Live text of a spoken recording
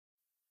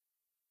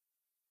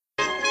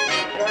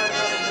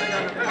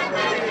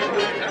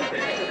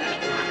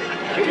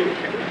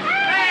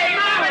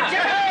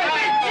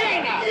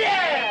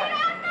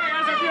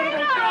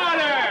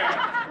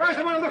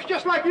looks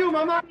just like you,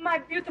 Mama. My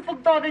beautiful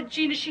daughter,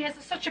 Gina, she has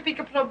such a big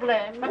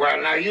problem.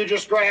 Well, now, you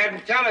just go ahead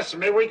and tell us, and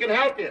maybe we can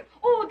help you.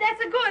 Oh,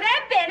 that's a good.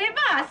 Bene,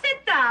 va,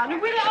 sit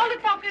down. We'll all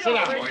talk it Sit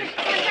over. down, boy.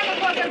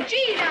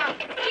 Gina,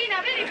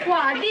 vieni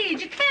qua,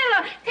 dici.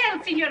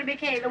 Tell Signor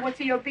Michele what's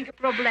your big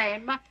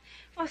problem.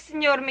 Oh,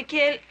 Signor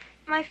Michele,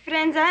 my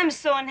friends, I'm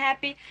so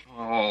unhappy.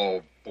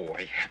 Oh,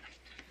 boy.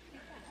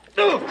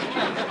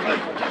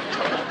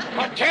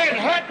 I can't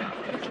hurt.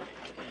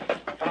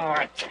 Oh,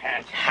 I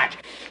can't hurt.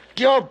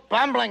 You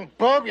bumbling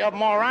boob, you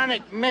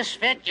moronic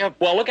misfit, you...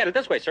 Well, look at it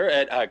this way, sir.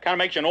 It kind of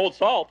makes you an old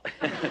salt.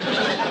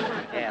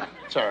 Yeah,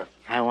 sir.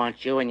 I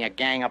want you and your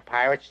gang of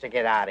pirates to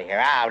get out of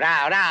here. Out.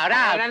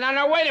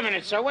 No, wait a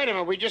minute, sir. Wait a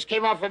minute. We just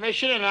came off a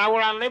mission, and now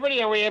we're on liberty,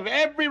 and we have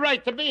every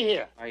right to be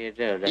here. Oh, you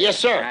do? Yes,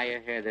 sir. Now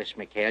you hear this,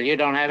 McHale. You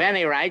don't have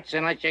any rights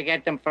unless you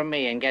get them from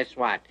me, and guess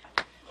what?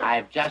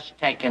 I've just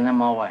taken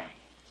them away.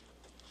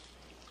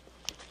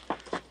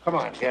 Come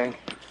on, gang.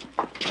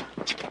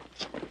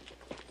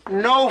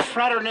 No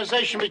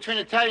fraternization between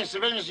Italian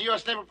civilians and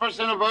U.S. naval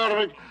personnel.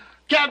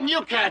 Captain,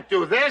 you can't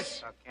do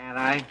this. Oh, can't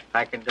I?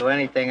 I can do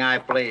anything I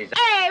please.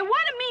 Hey,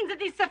 what it means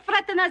that it's a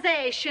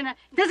fraternization?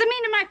 Does it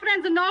mean that my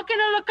friends are not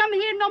gonna come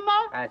here no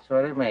more? That's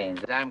what it means.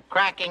 I'm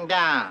cracking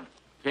down.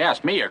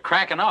 Yes, me, you're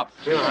cracking up.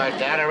 You heard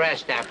that.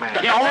 Arrest that man.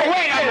 Yeah, oh,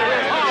 wait a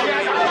minute.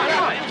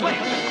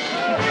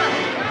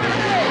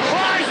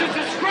 Boys, it's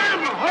a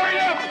scramble. Hurry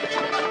up.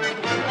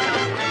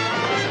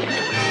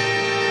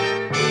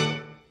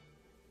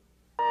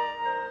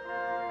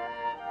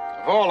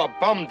 Of all the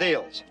bum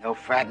deals. No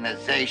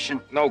fraternization.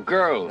 No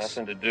girls.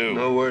 Nothing to do.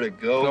 Nowhere to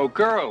go. No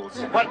girls.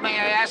 What, may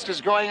I ask, is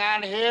going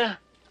on here?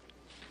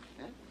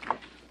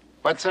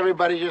 What's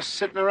everybody just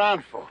sitting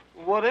around for?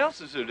 What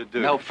else is there to do?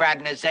 No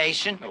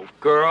fraternization. No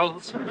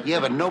girls.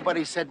 Yeah, but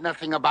nobody said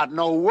nothing about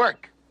no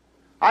work.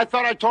 I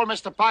thought I told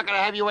Mr. Parker to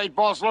have you 8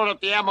 balls load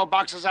up the ammo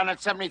boxes on that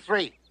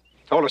 73.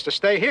 Told us to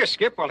stay here,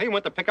 Skip, while he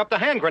went to pick up the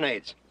hand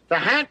grenades. The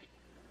hand?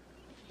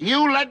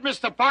 You let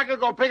Mr. Parker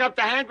go pick up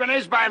the hand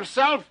grenades by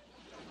himself?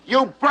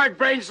 You bird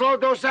brains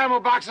load those ammo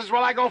boxes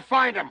while I go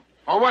find them.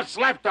 Or what's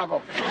left of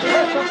them.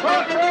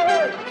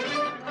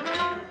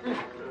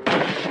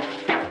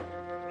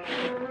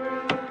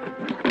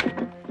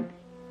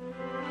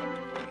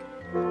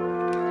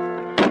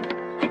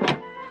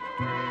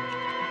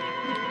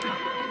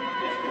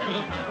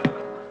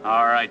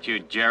 All right, you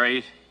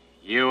Jerrys.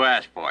 You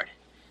asked for it.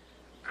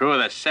 Crew of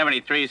the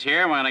 73's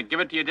here. We're going to give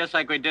it to you just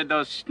like we did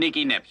those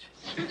sneaky nips.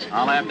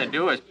 All I have to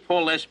do is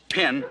pull this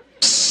pin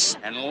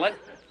and let...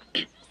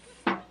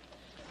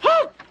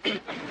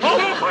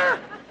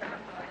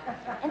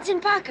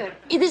 Ensign Parker,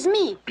 it is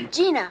me,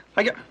 Gina.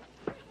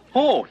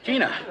 Oh,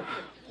 Gina.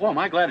 Oh, am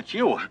I glad it's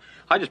you.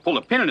 I just pulled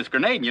a pin in this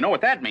grenade, and you know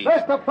what that means.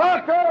 Mr.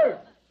 Parker!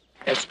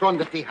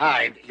 Escondete,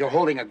 hide. You're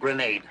holding a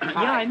grenade.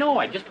 Yeah, I know.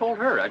 I just told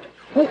her.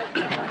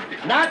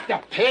 Not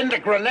the pin, the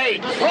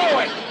grenade. Throw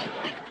it!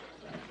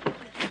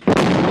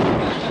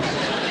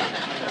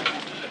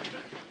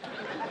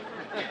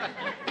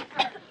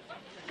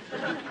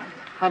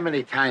 How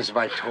many times have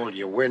I told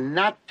you we're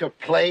not to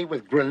play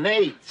with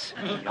grenades?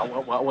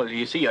 No, well,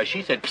 you see,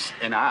 she said psst,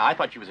 and I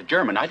thought she was a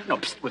German. I didn't know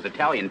psst was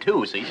Italian,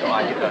 too, see? So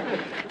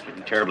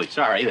I'm terribly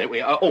sorry that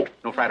we... oh,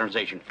 no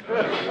fraternization.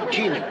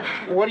 Gina,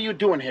 what are you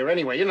doing here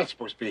anyway? You're not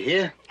supposed to be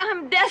here.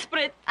 I'm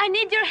desperate. I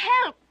need your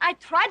help. I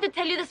tried to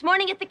tell you this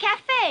morning at the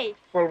cafe.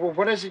 Well,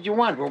 what is it you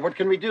want? Well, what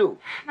can we do?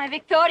 My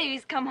Victoria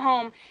has come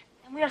home,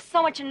 and we are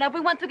so much in love, we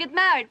want to get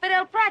married. But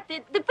El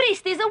Prate, the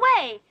priest, is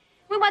away.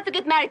 We want to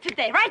get married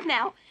today, right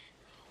now.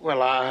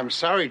 Well, I'm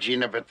sorry,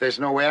 Gina, but there's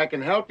no way I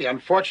can help you.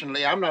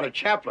 Unfortunately, I'm not a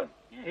chaplain.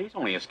 Yeah, he's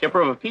only a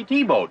skipper of a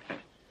PT boat.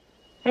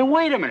 Hey,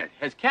 wait a minute.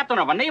 As captain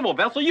of a naval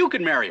vessel, you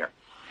can marry her.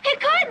 He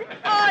could?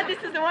 Oh,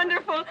 this is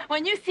wonderful.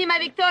 When you see my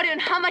Victoria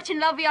and how much in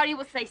love we are, you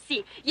will say,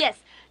 see. Yes.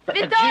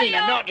 Vittorio!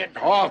 Gina, no,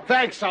 oh,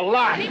 thanks a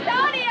lot.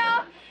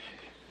 Vittorio!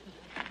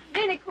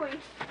 Vieni qui.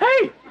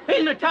 Hey,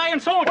 he's an Italian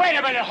soldier. Wait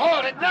a minute,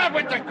 hold it. Not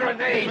with the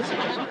grenades.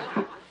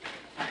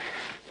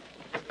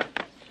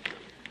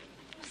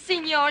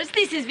 Signors,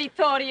 this is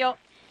Vittorio.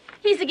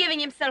 He's giving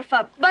himself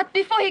up. But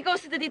before he goes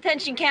to the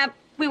detention camp,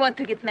 we want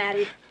to get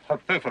married.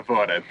 Per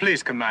favore,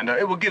 please, Commander.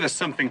 It will give us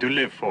something to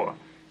live for.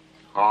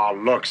 Oh,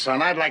 look,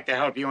 son, I'd like to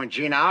help you and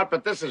Gina out,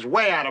 but this is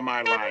way out of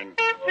my line.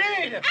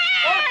 Gino,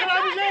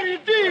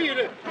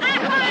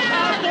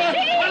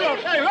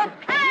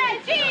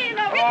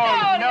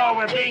 Oh, no,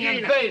 we're being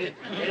invaded.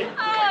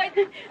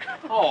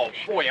 Oh,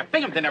 boy, if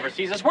Binghamton never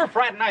sees us, we're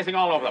fraternizing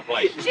all over the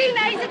place.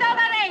 Gina, is it all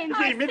arranged?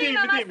 Dimmi.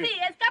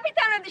 As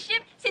captain of the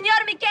ship, Signor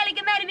Michele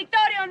can marry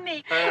Victoria and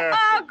me.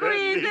 Oh,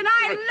 Queen, and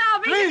I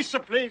love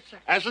it. Please.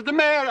 As the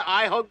mayor,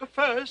 I hug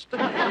first.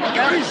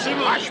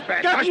 Hush,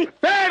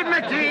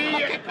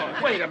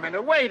 Permiti! Wait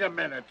a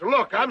minute.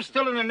 Look, I'm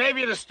still in the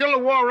Navy. There's still a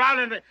war around,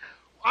 and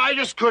I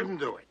just couldn't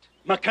do it.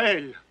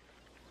 McHale,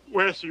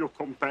 where's your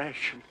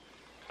compassion?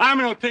 I'm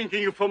not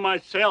thinking for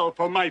myself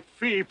or my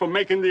fee for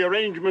making the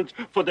arrangements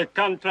for the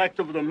contract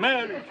of the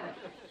marriage.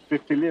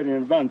 50 lire in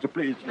advance,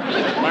 please.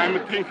 I'm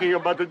thinking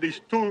about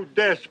these two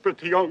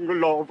desperate young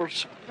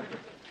lovers.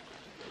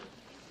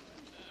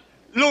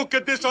 Look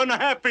at this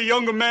unhappy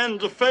young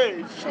man's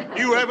face.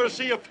 You ever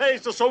see a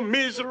face that's so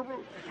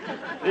miserable?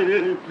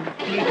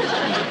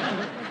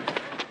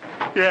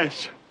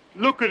 Yes,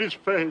 look at his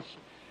face.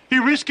 He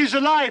risked his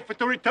life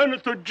to return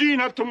it to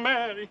Gina to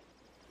marry.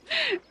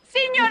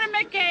 Signora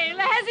McHale,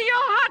 has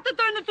your heart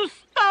turned to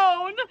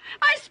stone?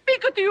 I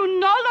speak to you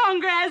no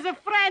longer as a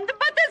friend,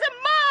 but as a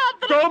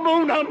mother.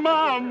 Como una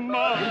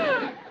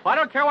mamma. I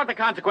don't care what the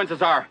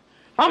consequences are.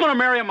 I'm going to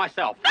marry him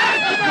myself.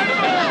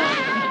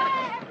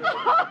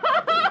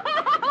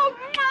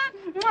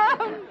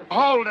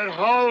 Hold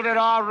it,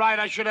 all right.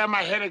 I should have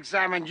my head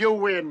examined. You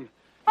win.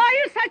 Are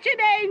you such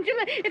an angel?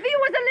 If he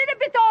was a little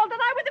bit older,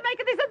 I would make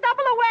this a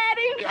double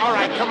wedding. All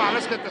right, come on,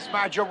 let's get this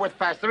marriage over with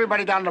fast.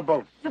 Everybody down the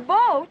boat. The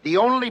boat? The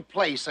only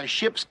place a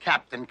ship's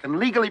captain can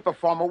legally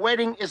perform a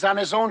wedding is on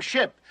his own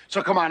ship.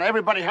 So come on,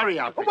 everybody, hurry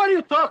up. What are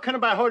you talking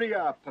about? Hurry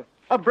up.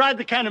 A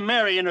bride can't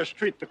marry in a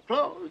street to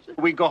clothes.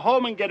 We go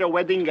home and get a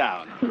wedding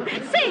gown.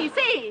 See.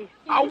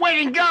 A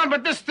wedding gown,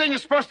 but this thing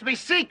is supposed to be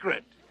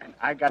secret. And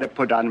I got to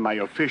put on my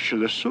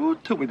official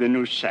suit with a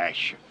new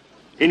sash.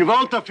 In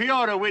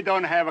Voltafiore, we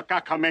don't have a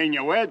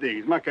cacamegna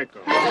weddings. Ma che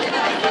cosa?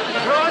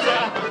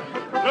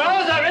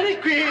 Rosa, vieni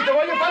qui, ti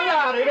voglio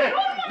parlare.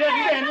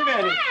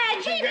 Vieni.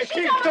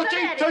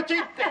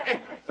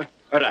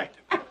 All right.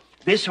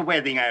 This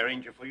wedding I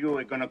arranged for you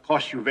is going to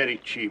cost you very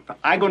cheap.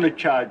 I'm going to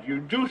charge you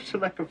just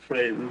like a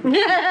friend. Do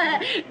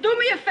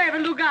me a favor,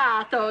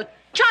 Lugato.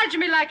 Charge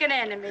me like an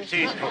enemy.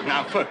 See,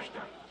 now first,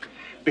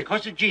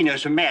 because Gina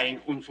is marrying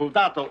un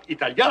soldato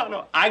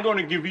italiano, I'm going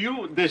to give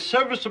you the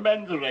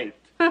serviceman's rate.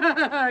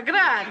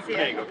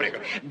 Grazie. Prego.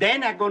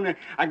 Then I'm gonna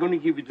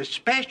give you the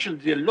special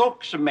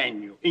deluxe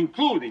menu,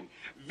 including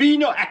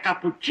vino a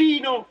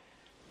cappuccino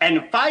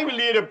and 5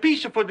 lire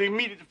pizza for the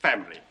immediate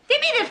family. The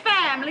immediate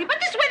family?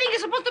 But this wedding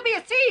is supposed to be a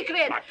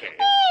secret. Okay.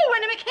 Oh,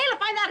 when McHale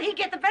find out, he'll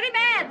get very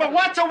mad. But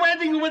what's a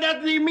wedding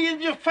without the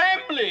immediate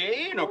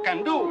family? You know,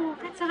 can do. Oh,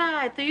 that's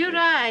right. You're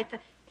right.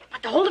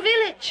 But the whole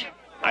village.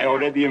 I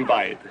already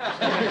invited.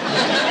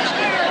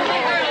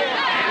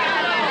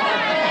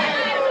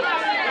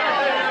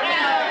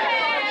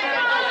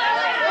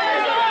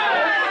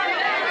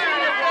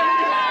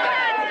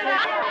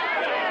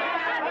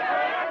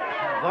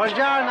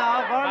 Buongiorno.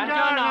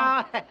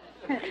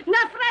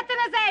 Na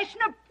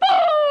fraternization.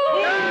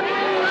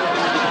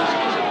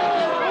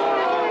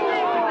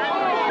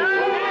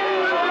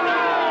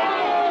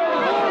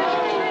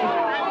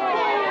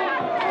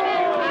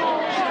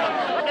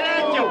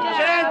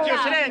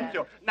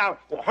 Silenzio. Now,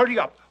 hurry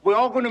up. We're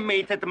all going to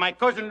meet at my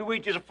cousin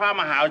Luigi's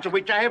farmhouse,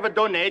 which I have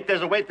donated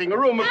as a waiting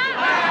room.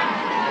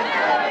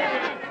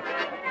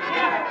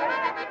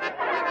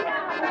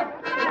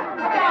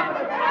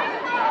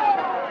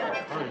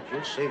 Don't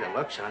you see the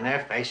looks on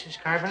their faces,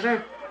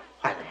 Carpenter?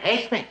 Why, they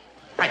hate me.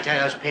 I tell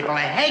those people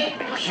they hate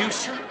me. You,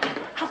 sir?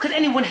 How could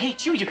anyone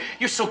hate you?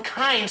 You're so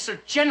kind, so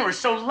generous,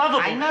 so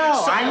lovable. I know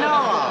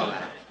all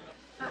that.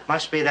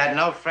 Must be that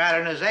no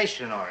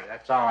fraternization order.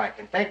 That's all I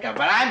can think of.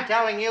 But I'm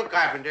telling you,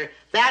 Carpenter,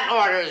 that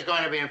order is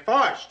going to be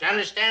enforced. You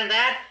understand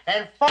that?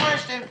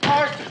 Enforced.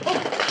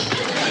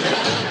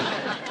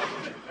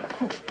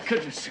 Oh,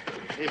 goodness.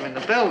 Even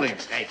the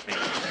buildings hate me.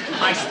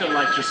 I still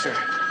like you, sir.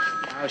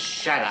 Oh,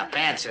 shut up.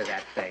 Answer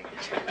that thing.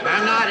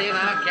 I'm not in.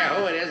 I don't care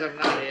who it is. I'm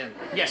not in.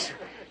 Yes, sir.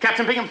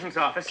 Captain Binghamton's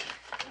office.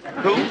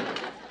 Who?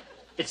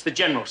 It's the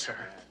General, sir.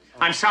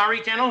 I'm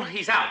sorry, General.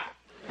 He's out.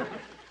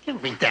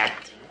 Give me that.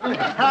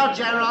 Hello,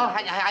 General.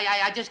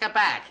 I just got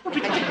back.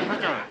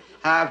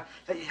 I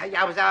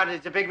was out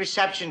at the big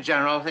reception,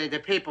 General. The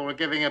people were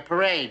giving a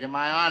parade in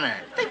my honor.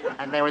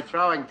 And they were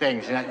throwing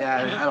things,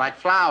 like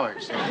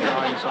flowers. They were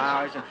throwing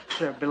flowers. And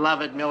their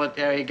beloved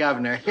military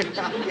governor.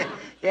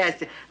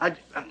 Yes.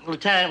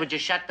 Lieutenant, would you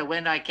shut the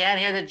window? I can't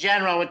hear the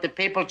General with the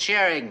people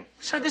cheering.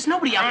 Sir, there's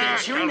nobody out there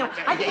cheering.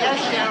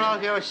 Yes,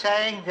 General, you were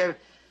saying?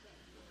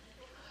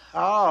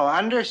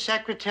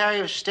 Undersecretary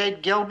of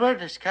State Gilbert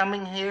is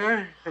coming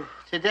here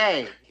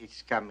today.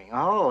 He's coming.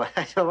 Oh,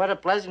 what a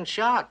pleasant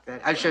shock.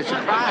 I'm so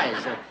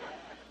surprised.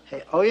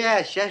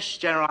 Yes,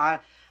 General.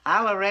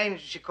 I'll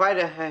arrange quite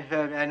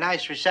a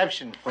nice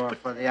reception for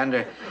the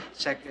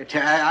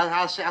undersecretary.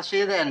 I'll see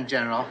you then,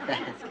 General.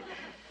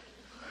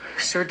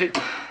 Sir, did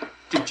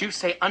you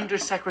say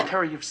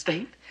Undersecretary of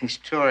State? He's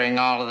touring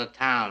all of the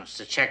towns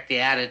to check the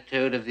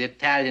attitude of the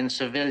Italian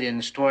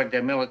civilians toward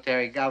their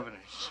military governors.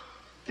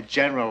 The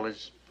General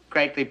is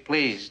greatly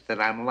pleased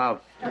that I'm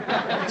loved.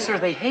 Sir,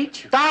 they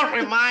hate you. Don't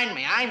remind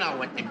me. I know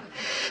what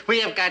we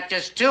have got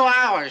just 2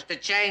 hours to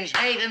change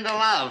hate into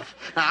love.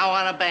 Now, I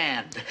want a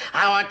band.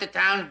 I want the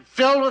town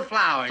filled with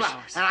flowers.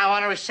 And I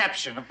want a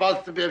reception of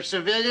both the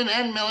civilian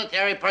and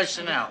military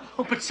personnel.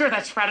 Oh, but, sir,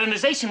 that's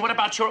fraternization. What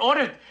about your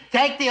order?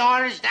 Take the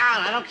orders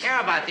down. I don't care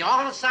about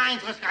all the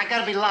signs. I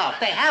gotta be loved.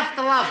 They have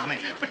to love me.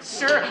 But,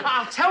 sir,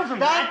 I'll tell them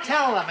Don't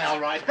tell them,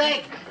 Elroy.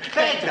 Beg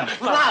them.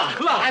 Love.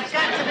 I've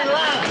got to be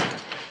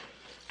loved.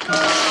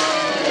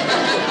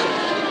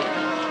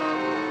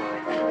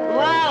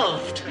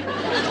 Loved.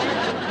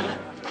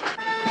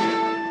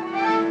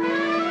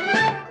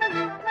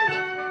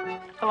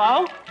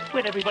 Hello?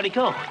 Where'd everybody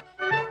go?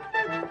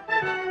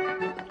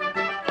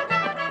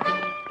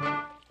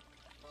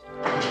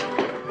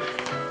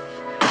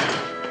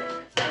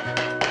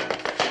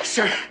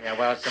 sir. Yeah,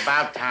 well, it's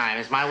about time.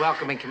 Is my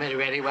welcoming committee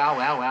ready? Well.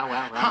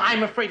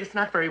 I'm afraid it's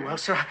not very well,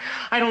 sir.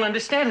 I don't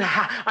understand.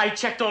 I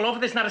checked all over.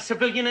 There's not a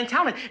civilian in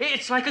town.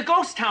 It's like a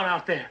ghost town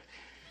out there.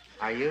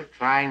 Are you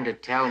trying to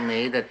tell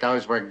me that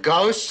those were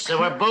ghosts who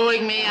were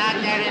booing me out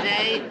there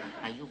today?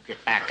 Now, you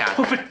get back out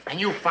there, and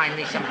you find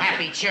me some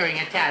happy, cheering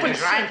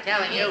Italians, or I'm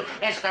telling you,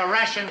 it's the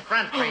Russian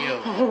front for you.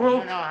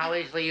 You know how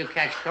easily you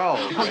catch cold.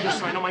 Oh, yes,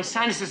 sir, I know my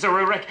sinuses are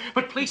a wreck.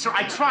 But please, sir,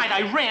 I tried.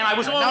 I ran. I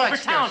was all over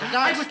town.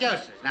 No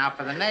excuses. Now,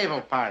 for the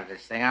naval part of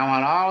this thing, I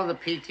want all of the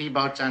PT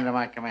boats under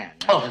my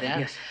command. Oh,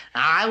 Understand? yes.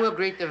 Now, I will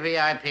greet the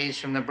VIPs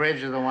from the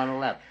bridge of the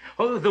 111.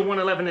 Oh, the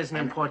 111 isn't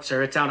in port,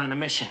 sir. It's out on a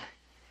mission.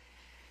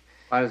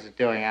 What is it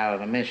doing out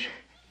on a mission?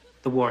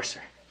 The war,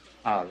 sir.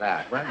 Oh,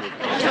 that. Well,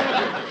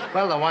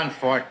 the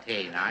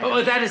 114.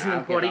 That isn't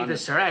in port either,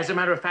 sir. As a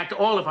matter of fact,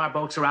 all of our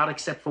boats are out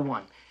except for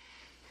one.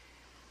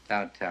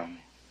 Don't tell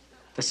me.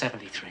 The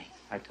 73.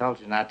 I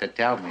told you not to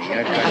tell me.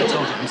 You're good. I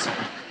told you, I'm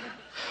sorry.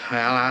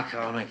 Well, I'll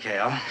call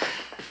McHale.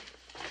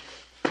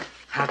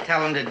 I'll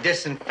tell him to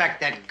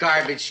disinfect that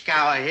garbage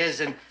scow of his,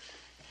 and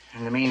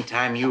in the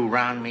meantime, you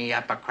round me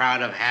up a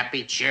crowd of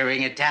happy,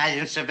 cheering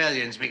Italian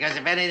civilians, because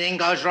if anything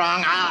goes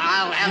wrong,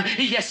 I'll...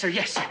 Yes, sir,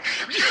 yes, sir.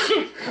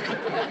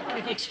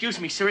 Excuse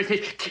me, sir.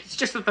 It's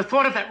just that the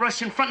thought of that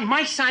Russian front,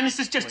 my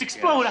sinuses just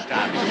explode.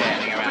 Stop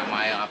standing around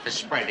my office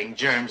spreading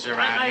germs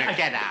around here.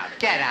 Get out.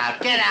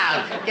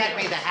 Get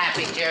me the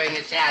happy, cheering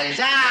Italians.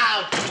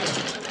 Out!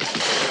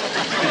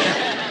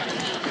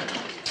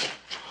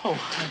 Oh,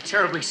 I'm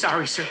terribly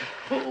sorry, sir.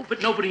 Oh,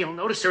 but nobody will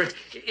notice, sir.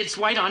 It's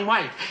white on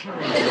white.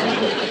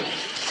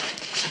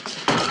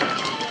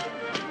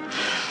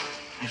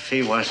 If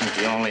he wasn't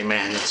the only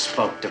man that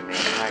spoke to me,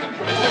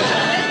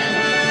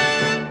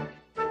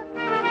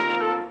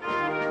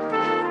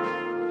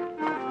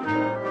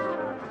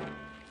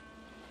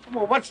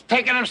 Well, what's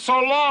taking him so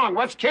long?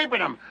 What's keeping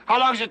him? How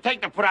long does it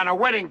take to put on a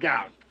wedding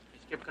gown?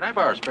 Skip, can I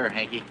borrow a spare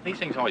hanky? These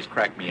things always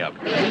crack me up.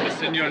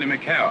 Signore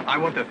McHale, I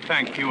want to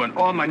thank you and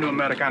all my new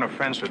Americano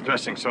friends for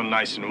dressing so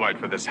nice and white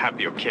for this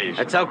happy occasion.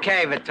 It's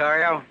okay,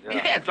 Vittorio.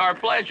 Yeah, it's our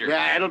pleasure.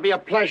 Yeah, it'll be a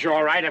pleasure,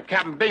 all right. If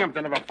Captain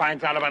Binghamton ever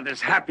finds out about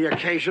this happy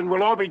occasion,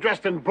 we'll all be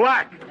dressed in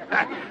black.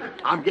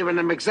 I'm giving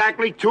them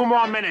exactly 2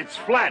 more minutes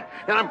flat.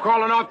 Then I'm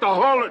calling off the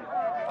holy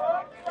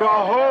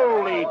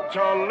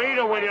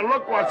Toledo. Will you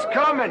look what's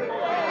coming?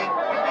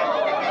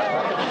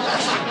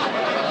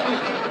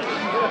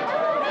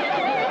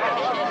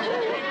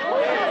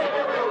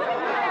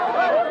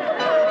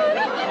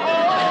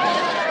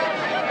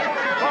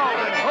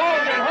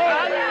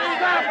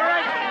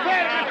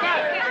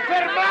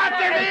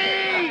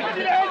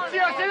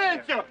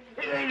 Silenzio!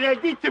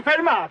 Dite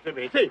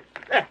fermatevi, sì.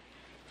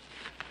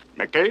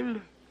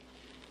 McHale,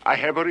 I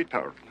have a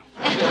return.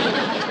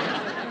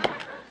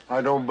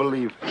 I don't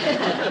believe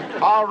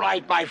it. All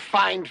right, my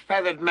fine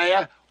feathered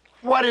mayor.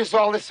 What is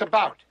all this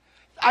about?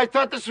 I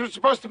thought this was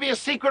supposed to be a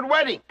secret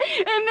wedding.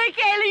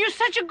 McHale, you're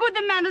such a good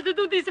man to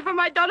do this for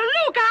my daughter.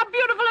 Look how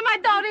beautiful my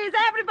daughter is.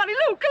 Everybody,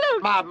 look.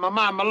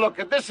 Mama, look,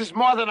 this is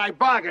more than I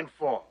bargained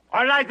for.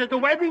 All right, the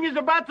wedding is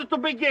about to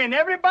begin.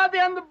 Everybody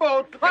on the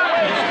boat. Wait,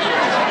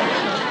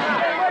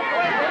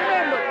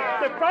 remember,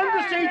 the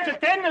front seats are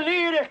 10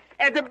 lire,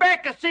 and the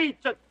back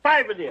seats are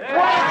 5 lire. Wait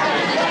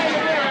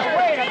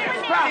a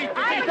minute, stop.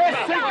 They're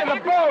sinking the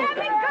boat.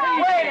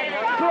 Wait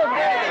a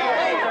minute,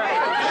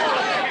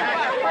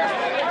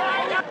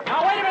 Now,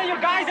 wait a minute, you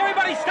guys.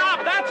 Everybody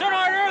stop. That's an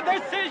order.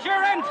 This is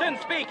your ensign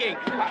speaking.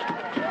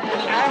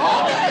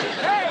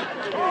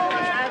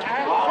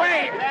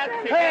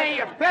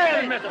 Hey,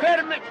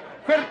 ferme.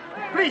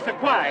 Please,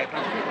 quiet.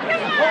 Wait a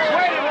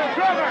minute,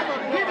 drummer.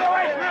 Keep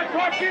away from the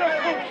torpedo.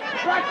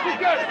 Watch the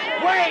gun.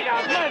 Wait a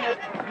minute.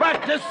 But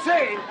the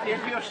same is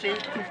your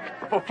seat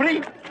For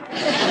free?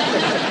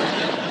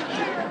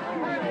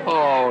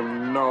 Oh,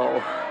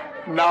 no.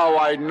 Now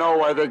I know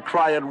why they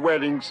cry at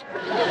weddings.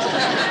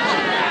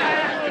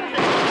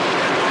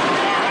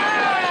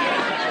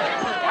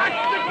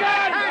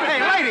 Hey,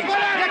 ladies,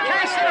 you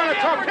can't sit on a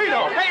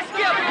torpedo. Hey,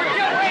 Skip,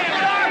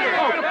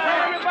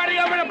 Everybody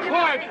over the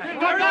port.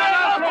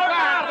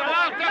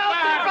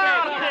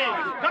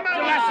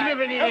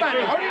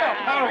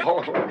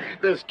 Oh,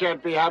 this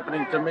can't be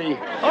happening to me.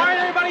 All right,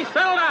 everybody,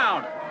 settle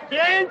down.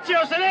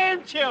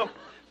 Silenzio!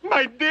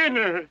 My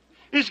dinner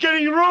is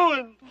getting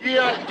ruined.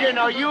 Your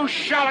dinner, you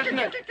shouting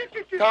it.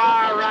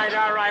 All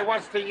right.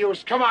 What's the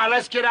use? Come on,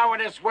 let's get on with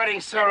this wedding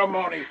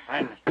ceremony.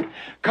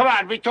 Come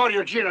on,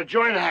 Vittorio, Gino,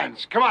 join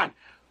hands. Come on.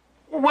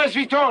 Where's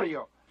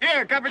Vittorio?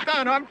 Here,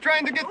 Capitano, I'm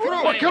trying to get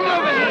through. Well, come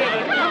over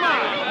here. Come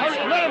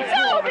on. Let him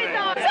through over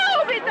there.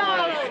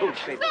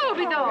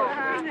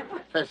 Subito!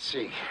 Let's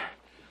see.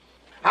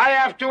 I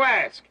have to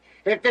ask,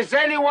 if there's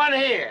anyone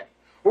here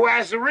who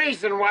has a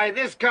reason why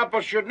this couple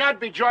should not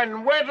be joined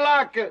in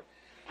wedlock,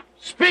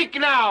 speak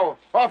now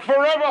or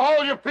forever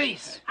hold your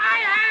peace. I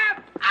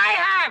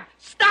have!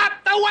 Stop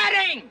the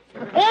wedding!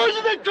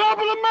 Who's the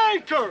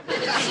troublemaker?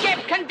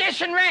 Skip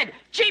condition red.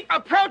 Jeep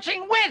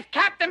approaching with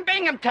Captain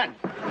Binghamton.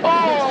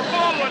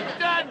 Oh,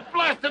 dead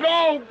blasted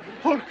old.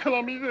 Porca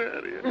la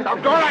miseria. Now, all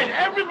right,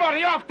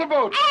 everybody off the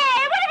boat.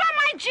 Hey, what about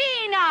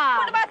Nina.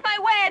 What about my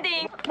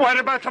wedding? What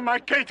about my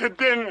catered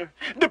dinner?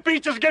 The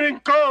pizza's getting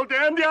cold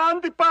and the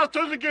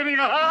antipastos are getting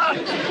hot.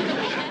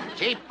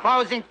 Jeep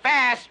closing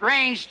fast,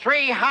 range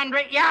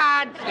 300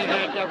 yards.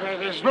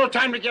 There's no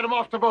time to get him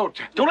off the boat.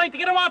 Too late to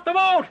get him off the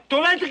boat.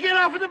 Too late to get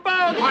off of the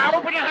boat. Now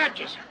open the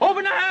hatches.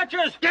 Open the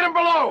hatches. Get him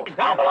below.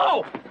 Down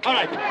below. All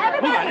right.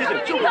 Move on, listen.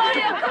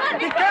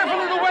 Be careful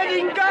of the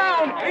wedding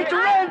gown. It's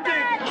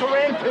rented. It's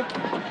rented.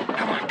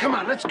 Come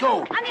on, let's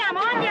go.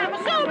 Andiamo,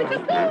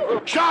 subito,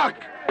 su. Chuck!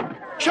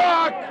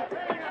 Chuck!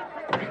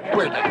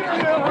 Where'd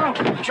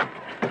that guy? Chuck!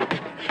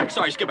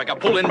 Sorry, Skip, I got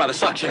pulled in by the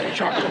suction.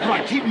 Chuck, come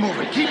on, keep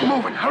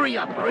moving. Hurry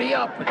up.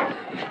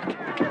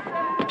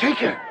 Take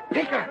her.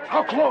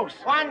 How close?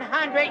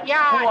 100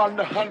 yards.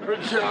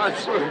 100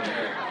 yards.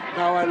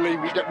 Now I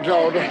leave you.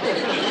 No.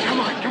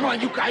 Come on,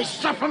 you guys,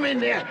 stuff him in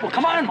there. Well,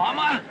 come on,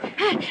 Mama.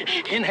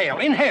 Inhale. I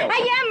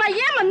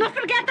am, and don't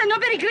forget I'm not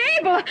very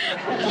agreeable.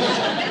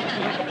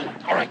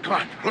 All right, come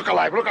on. Look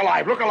alive.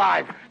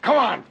 Come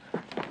on.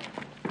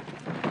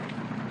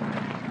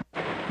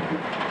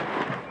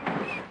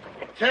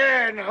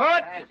 Turn,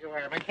 Hood. As you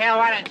were. McHale,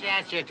 why don't you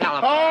answer your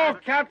telephone? Oh,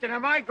 Captain,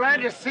 am I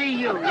glad to see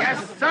you. Yes,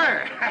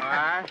 sir.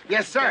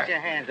 Yes, sir. Get your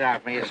hands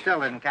off me. You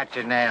still didn't cut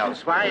your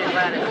nails. Why are you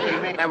glad to see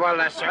me?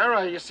 Well,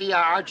 sir, you see,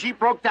 our Jeep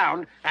broke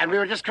down, and we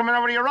were just coming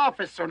over to your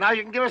office, so now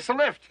you can give us a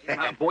lift.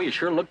 Boy, you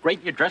sure look great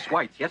in your dress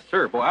whites. Yes,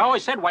 sir. Boy, I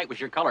always said white was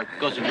your color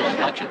because of your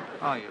complexion.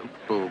 Oh, you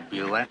boob,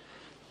 Bueller.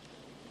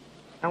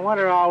 And what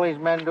are all these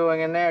men doing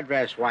in their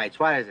dress whites?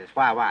 What is this?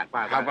 What?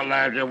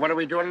 Well, what are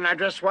we doing in our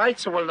dress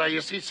whites? Well, you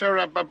see,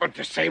 sir, but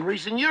the same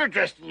reason you're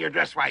dressed in your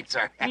dress whites,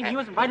 sir. You mean he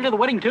was invited to the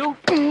wedding, too?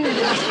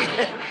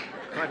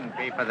 Couldn't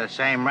be for the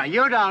same...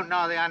 You don't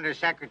know the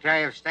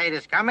Undersecretary of State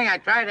is coming. I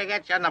tried to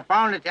get you on the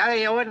phone to tell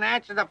you wouldn't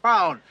answer the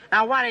phone.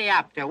 Now, what are you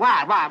up to?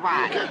 What?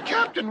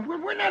 Captain,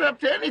 we're not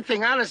up to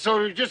anything, honest,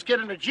 so we just get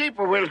in the Jeep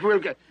or we'll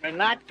get... We're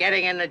not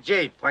getting in the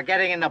Jeep. We're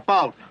getting in the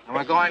boat, and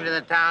we're going to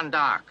the town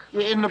dock.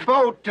 In the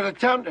boat to the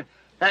town...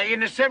 in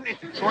the 70...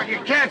 Well,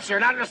 you can't, sir.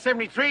 Not in the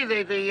 73.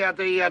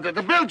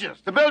 The bilges.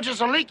 The bilges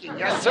are leaking.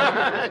 Yes,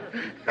 sir.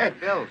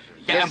 Bilges?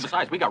 Yeah, and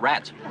besides, we got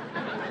rats.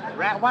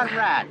 What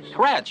rats?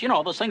 Rats, you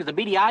know, those things with the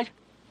beady eyes.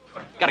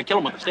 Gotta kill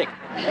them with a stick.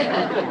 Oh,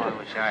 I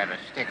wish I had a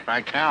stick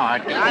right now.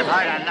 I've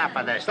heard enough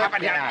of this.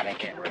 Get out of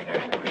here.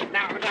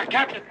 Now,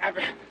 Captain,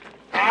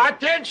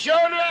 attention!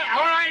 All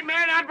right,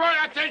 man, on board,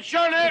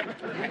 attention!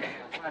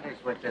 What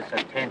is with this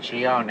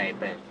attenzione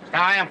business?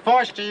 Now, I am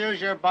forced to use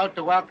your boat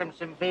to welcome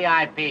some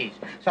VIPs.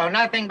 So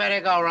nothing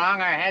better go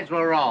wrong, our heads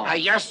will roll.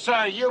 Yes,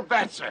 sir, you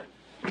bet, sir.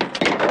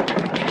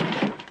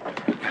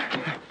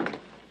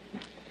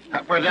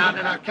 Well,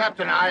 now,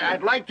 Captain,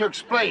 I'd like to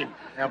explain.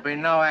 There'll be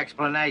no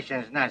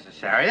explanations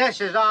necessary.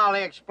 This is all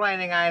the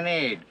explaining I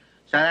need.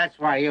 So that's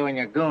why you and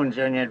your goons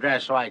are in your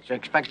dress whites. You're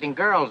expecting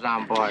girls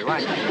on board,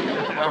 right?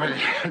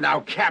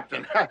 Now,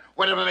 Captain,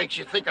 whatever makes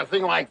you think a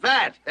thing like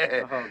that?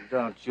 Oh,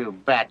 don't you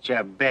bat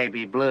your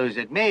baby blues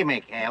at me,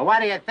 McHale.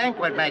 What do you think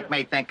would make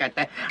me think of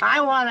that?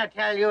 I want to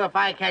tell you, if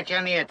I catch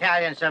any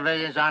Italian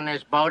civilians on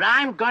this boat,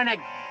 I'm gonna...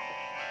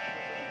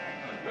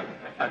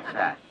 What's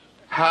that?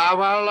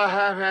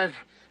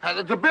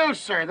 The bilge,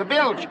 sir, the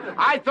bilge.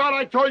 I thought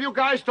I told you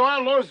guys to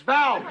oil those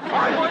valves. All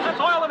right, boys, let's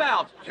oil the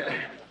valves.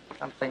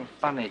 Something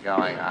funny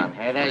going on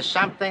here. There's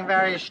something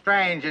very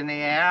strange in the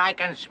air. I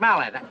can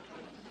smell it.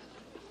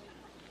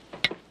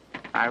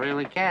 I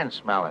really can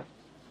smell it.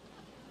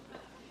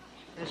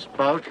 This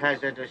boat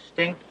has a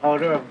distinct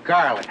odor of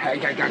garlic.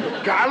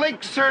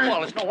 Garlic, sir?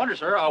 Well, it's no wonder,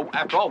 sir.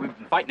 After all, we've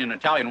been fighting in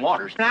Italian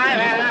waters. I've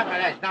had enough of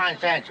this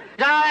nonsense.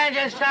 All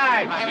engines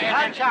start.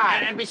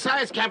 And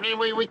besides, Captain,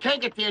 we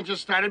can't get the engine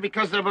started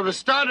because the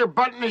starter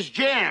button is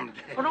jammed.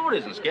 Oh, no, it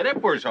isn't, Skid.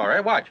 It works all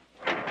right. Watch.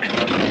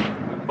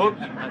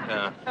 Oops.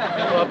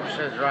 Oops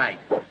is right.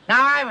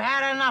 Now, I've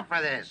had enough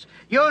of this.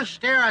 You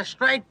steer a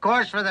straight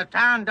course for the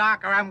town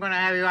dock, or I'm going to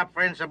have you up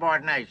for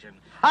insubordination.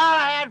 All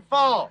ahead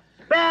full.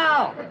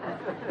 Bill!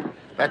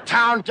 The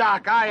town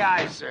dock,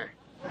 aye, sir.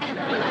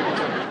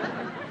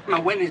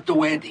 Now, when is the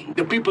wedding?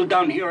 The people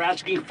down here are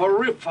asking for a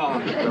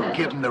refund. We'll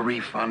give them the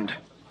refund.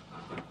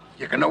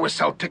 You can always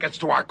sell tickets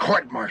to our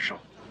court-martial.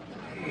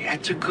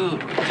 That's a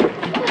good.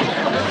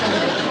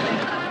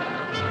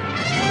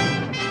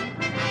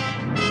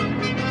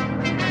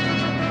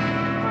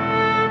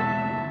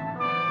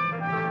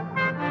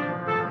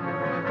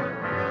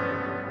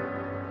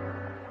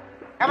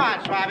 Come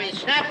on, Swabby,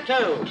 snap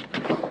to.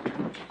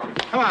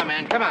 Come on,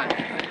 man, come on.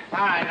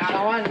 All right, now,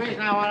 the one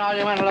reason I want all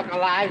you men to look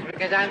alive is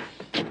because I'm...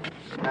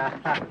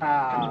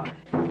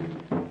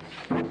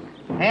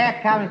 Here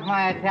comes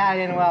my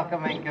Italian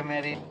welcoming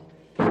committee.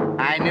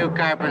 I knew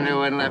Carpenter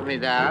wouldn't let me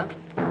down.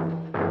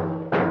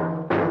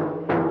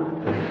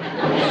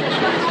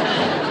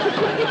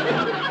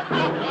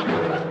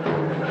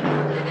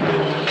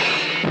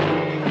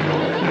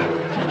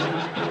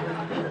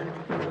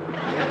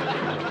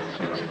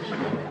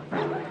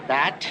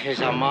 That is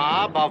a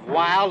mob of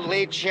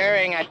wildly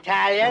cheering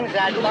Italians.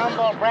 That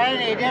dumble brain,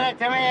 he did it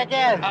to me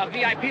again.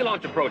 VIP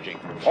launch approaching.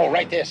 Oh,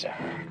 right there, sir.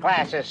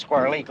 Glasses,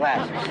 squirrely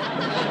glasses.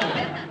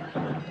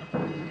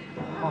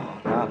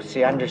 Oh, no, it's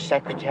the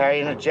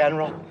undersecretary and the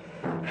general.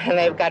 And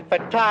they've got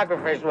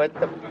photographers with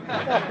them.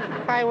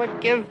 I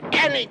would give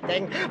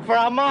anything for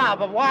a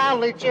mob of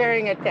wildly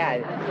cheering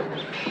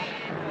Italians.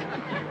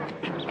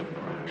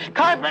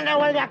 Carpenter,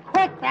 will you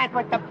quit that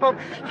with the book?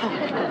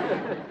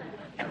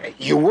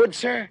 You would,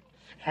 sir?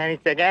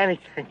 Anything.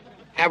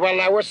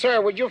 Well,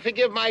 sir, would you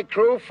forgive my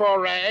crew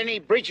for any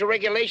breach of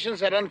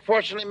regulations that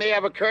unfortunately may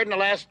have occurred in the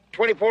last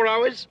 24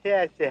 hours?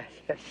 Yes.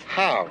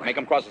 How? Make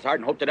him cross his heart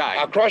and hope to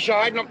die. Cross your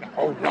heart? No.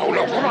 Oh, no.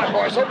 Come on,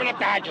 boys. Open up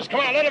the hatches. Come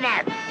on, let him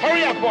out.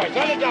 Hurry up, boys.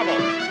 On the double.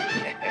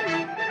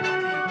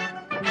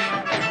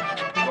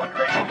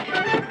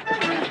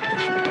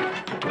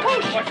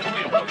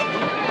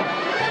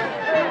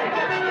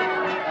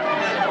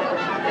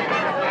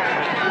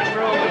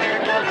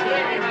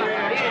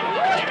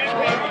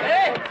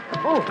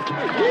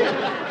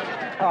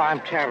 Oh,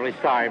 I'm terribly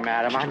sorry,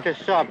 madam. I'm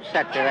just so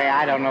upset today.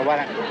 I don't know what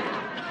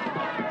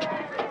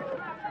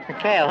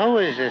McHale, who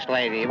is this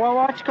lady? Well,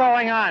 what's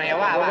going on here?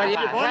 Well, you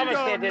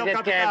promised that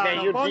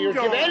you'd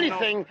give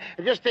anything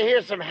just to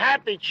hear some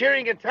happy,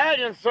 cheering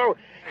Italians, so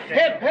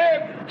hip,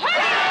 hip.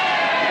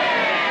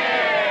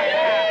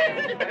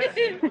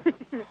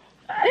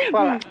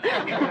 Well,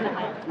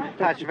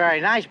 that's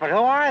very nice, but who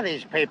are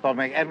these people?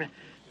 I mean,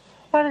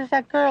 what is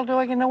that girl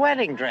doing in the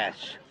wedding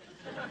dress?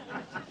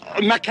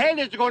 McHale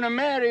is going to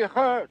marry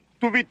her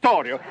to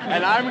Vittorio,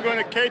 and I'm going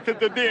to cater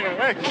the dinner.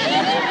 Eh?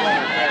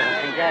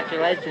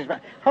 Congratulations.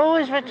 Who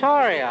is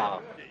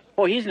Vittorio?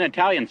 Oh, he's an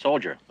Italian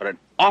soldier, but an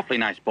awfully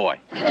nice boy.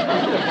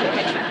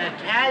 An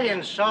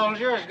Italian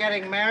soldier is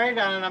getting married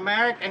on an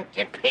American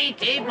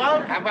PT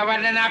boat?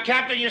 Now,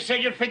 Captain, you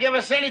said you'd forgive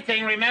us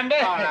anything, remember?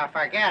 Oh, now,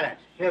 forget it.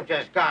 You've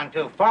just gone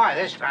too far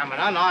this time. An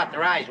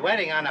unauthorized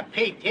wedding on a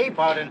PT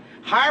boat and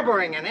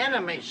harboring an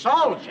enemy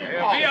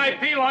soldier.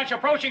 VIP launch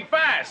approaching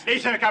fast.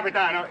 Listen,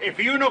 Capitano, if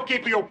you don't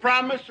keep your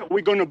promise,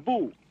 we're going to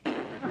boo.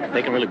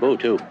 They can really boo,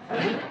 too.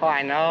 Oh,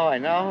 I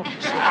know.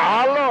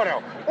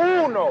 Allora,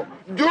 uno,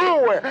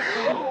 due.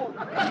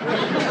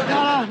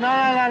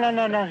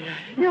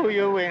 No.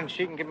 You win.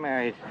 She can get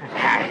married.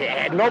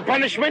 No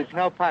punishment?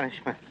 No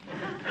punishment.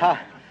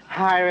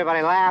 Hi,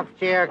 everybody. Laugh,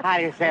 cheer. How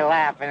do you say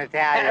laugh in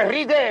Italian?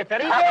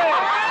 Ridete.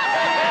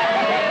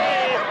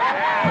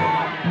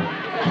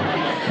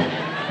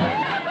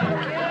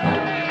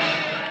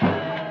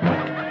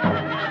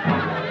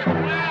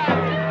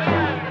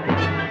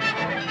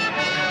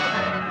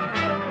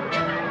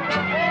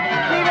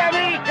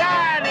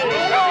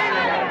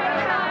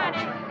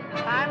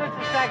 Hi,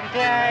 Mr.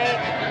 Secretary.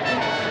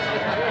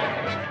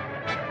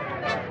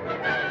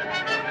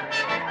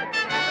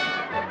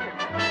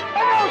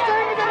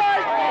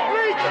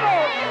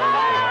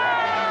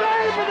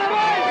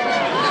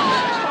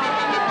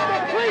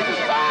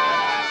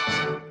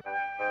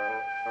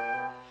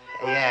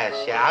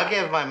 I'll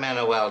give my men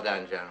a well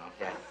done, General.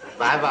 Yeah.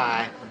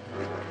 Bye-bye.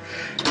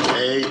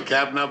 Hey,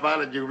 Captain, how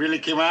about it? You really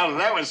came out of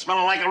that one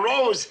smelling like a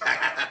rose.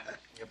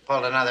 You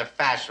pulled another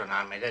fast one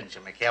on me, didn't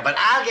you, McHale? But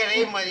I'll get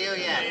even with you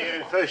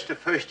yet.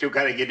 First, you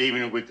gotta get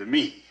even with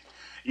me.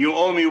 You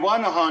owe me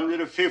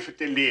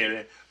 150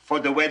 lire for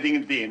the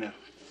wedding dinner.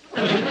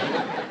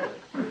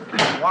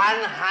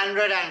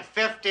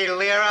 150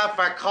 lira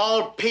for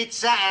cold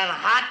pizza and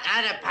hot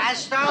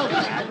antipasto?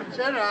 That's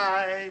all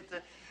right.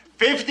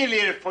 50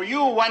 lira for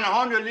you,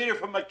 100 lira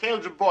for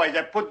McHale's boys.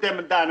 I put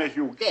them down as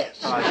you guess.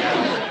 Oh,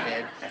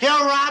 yeah, you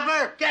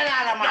robber! Get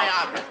out of my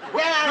office!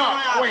 Get out of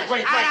my office!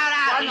 Wait.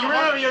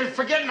 Out. You're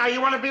forgetting now.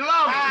 You want to be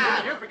loved.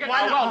 You're forgetting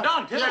how well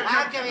done, too.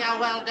 I'll give you a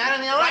well done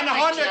in the electric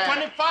 125. chair.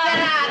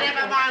 Get out!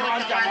 Never mind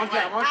what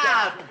you want.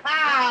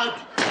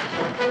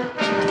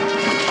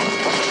 Out!